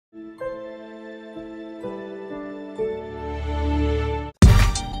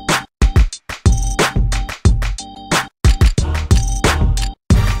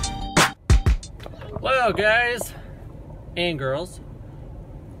Well, guys and girls,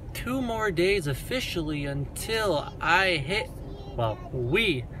 2 more days officially until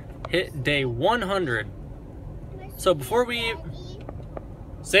we hit day 100. So before we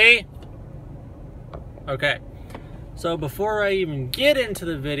see, okay, so before I even get into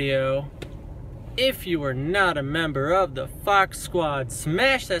the video, if you are not a member of the Fox Squad,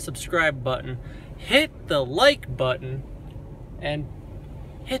 smash that subscribe button, hit the like button, and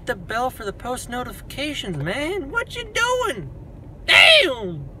hit the bell for the post notifications, man. What you doing?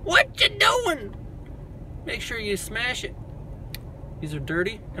 Damn! What you doing? Make sure you smash it. These are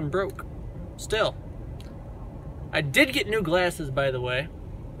dirty and broke. Still. I did get new glasses, by the way,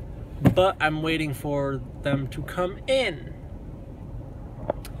 but I'm waiting for them to come in.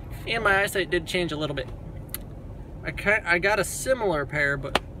 And my eyesight did change a little bit. I got a similar pair,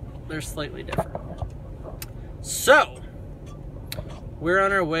 but they're slightly different. So, we're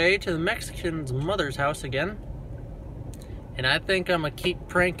on our way to the Mexican's mother's house again. And I think I'm gonna keep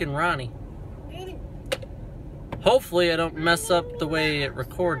pranking Ronnie. Hopefully I don't mess up the way it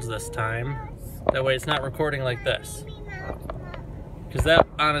records this time. That way it's not recording like this. Because that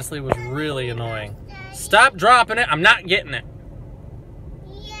honestly was really annoying. Stop dropping it, I'm not getting it.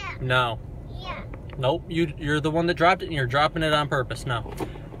 Yeah. No. Yeah. Nope, you're the one that dropped it and you're dropping it on purpose, no.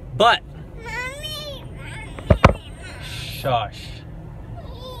 But, Mommy. shush.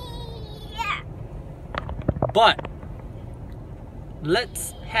 Yeah. But,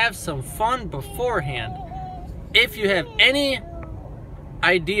 let's have some fun beforehand. If you have any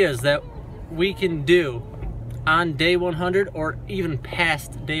ideas that we can do on day 100 or even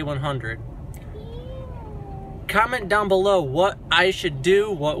past day 100, comment down below what I should do,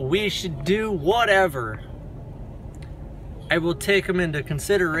 what we should do, whatever. I will take them into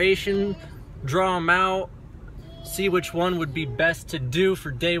consideration, draw them out, see which one would be best to do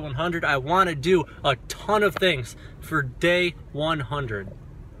for day 100. I want to do a ton of things for day 100.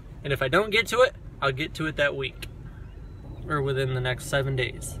 And if I don't get to it, I'll get to it that week. Or within the next 7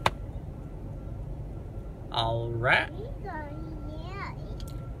 days. Alright.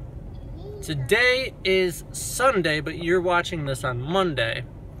 Today is Sunday, but you're watching this on Monday.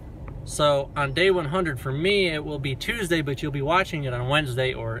 So on day 100 for me, it will be Tuesday, but you'll be watching it on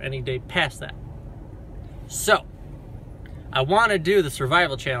Wednesday or any day past that. So, I want to do the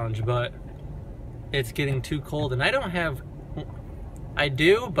survival challenge, but it's getting too cold and I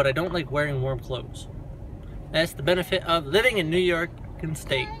do, but I don't like wearing warm clothes. That's the benefit of living in New York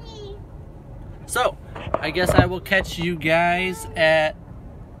State. So, I guess I will catch you guys at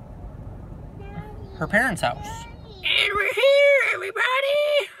her parents' house. And we're here,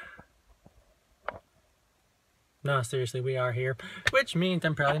 everybody! No, seriously, we are here. Which means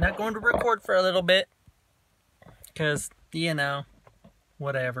I'm probably not going to record for a little bit. Because, you know,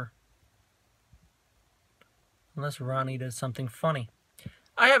 whatever. Unless Ronnie does something funny.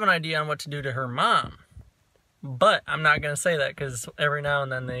 I have an idea on what to do to her mom. But I'm not going to say that because every now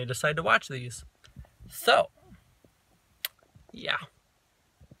and then they decide to watch these. So, yeah.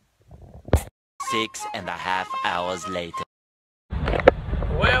 6.5 hours later.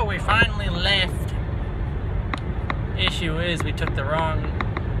 Well, we finally left. Issue is we took the wrong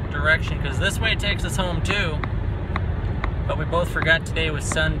direction because this way takes us home too. But we both forgot today was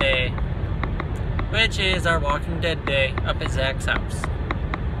Sunday, which is our Walking Dead day up at Zach's house.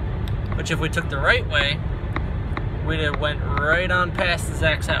 Which if we took the right way, we'd have went right on past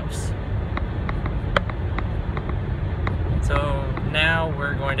Zach's house. So now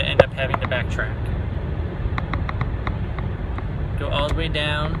we're going to end up having to backtrack. Go all the way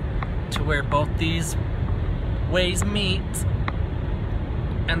down to where both these ways meet,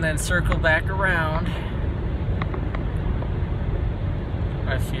 and then circle back around.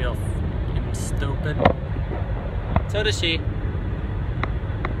 I feel fucking stupid. So does she.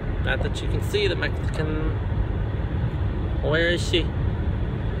 Not that you can see the Mexican. Where is she?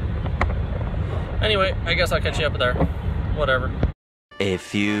 Anyway, I guess I'll catch you up there. Whatever. A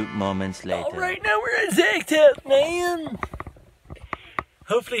few moments later. Alright, now we're at Zach's house, man!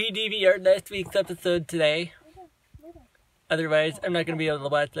 Hopefully he DVR'd last week's episode today. Otherwise, I'm not going to be able to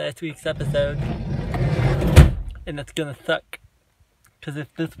watch last week's episode. And that's going to suck. Because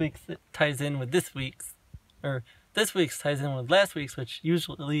if this week's ties in with this week's, or this week's ties in with last week's, which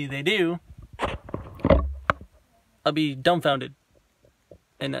usually they do, I'll be dumbfounded.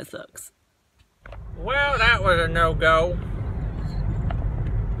 And that sucks. Well, that was a no-go.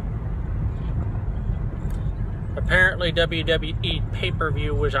 Apparently WWE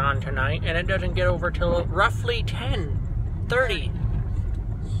pay-per-view was on tonight, and it doesn't get over till roughly 10:30.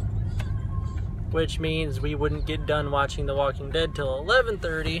 Which means we wouldn't get done watching The Walking Dead till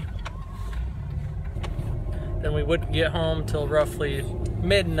 11:30. then we wouldn't get home till roughly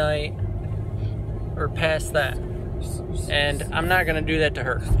midnight or past that. And I'm not gonna do that to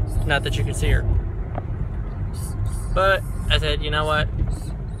her. Not that you can see her. But I said, you know what?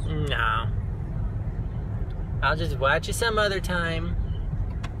 No. I'll just watch you some other time.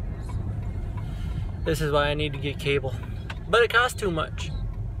 This is why I need to get cable. But it costs too much.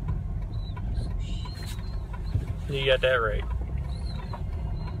 You got that right.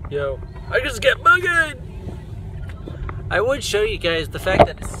 Yo, I just get bugged! I would show you guys the fact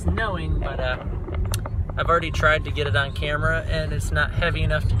that it's snowing, but I've already tried to get it on camera and it's not heavy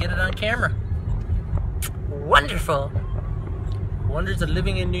enough to get it on camera. Wonderful! Wonders of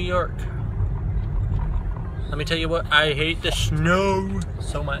living in New York. Let me tell you what, I hate the snow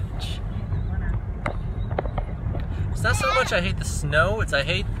so much. It's not so much I hate the snow, it's I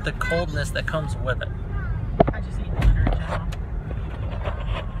hate the coldness that comes with it. I just eat winter in general.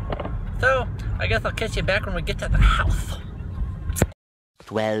 So, I guess I'll catch you back when we get to the house.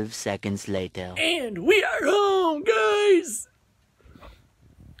 12 seconds later. And we are home, guys!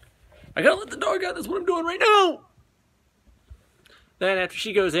 I gotta let the dog out, that's what I'm doing right now! Then after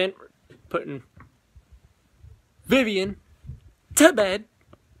she goes in, we're putting Vivian to bed.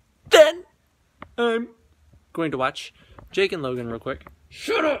 Then I'm going to watch Jake and Logan real quick.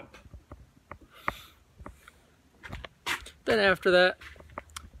 Shut up! Then after that,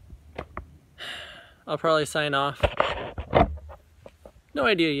 I'll probably sign off. No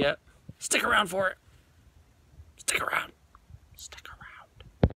idea yet. Stick around for it. Stick around. Stick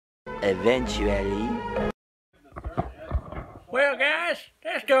around. Eventually. Well, guys,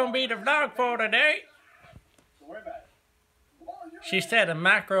 that's gonna be the vlog for today. She said a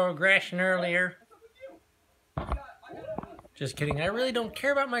microaggression earlier. Just kidding. I really don't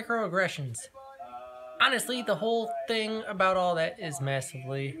care about microaggressions. Honestly, the whole thing about all that is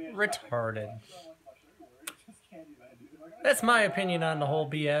massively retarded. That's my opinion on the whole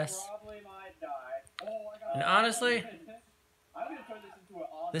BS. And honestly,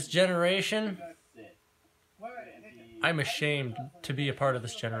 this generation, I'm ashamed to be a part of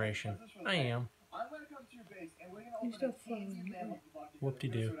this generation. I am.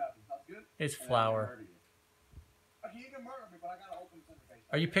 Whoop-de-doo. It's flour.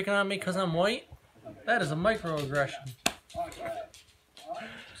 Are you picking on me because I'm white? That is a microaggression.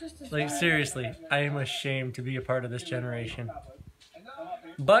 Like, seriously, I am ashamed to be a part of this generation.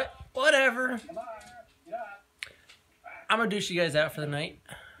 But, whatever. I'm gonna douche you guys out for the night.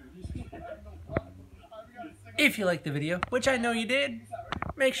 If you liked the video, which I know you did,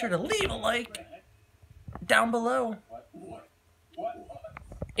 make sure to leave a like down below.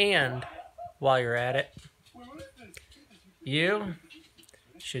 And, while you're at it, you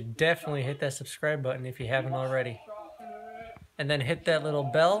should definitely hit that subscribe button if you haven't already. And then hit that little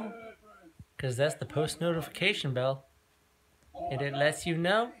bell, because that's the post notification bell. And it lets you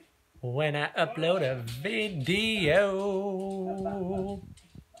know when I upload a video.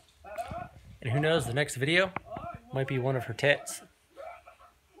 And who knows, the next video might be one of her tits.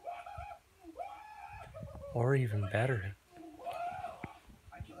 Or even better.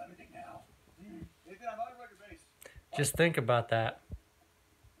 Just think about that.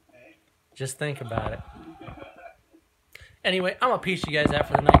 Just think about it. Anyway, I'm gonna peace you guys out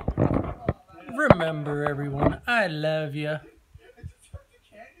for the night. Remember, everyone, I love you.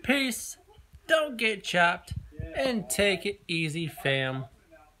 Peace. Don't get chopped. And take it easy, fam.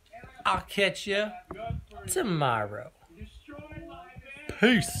 I'll catch you tomorrow.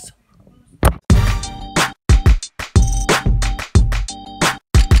 Peace.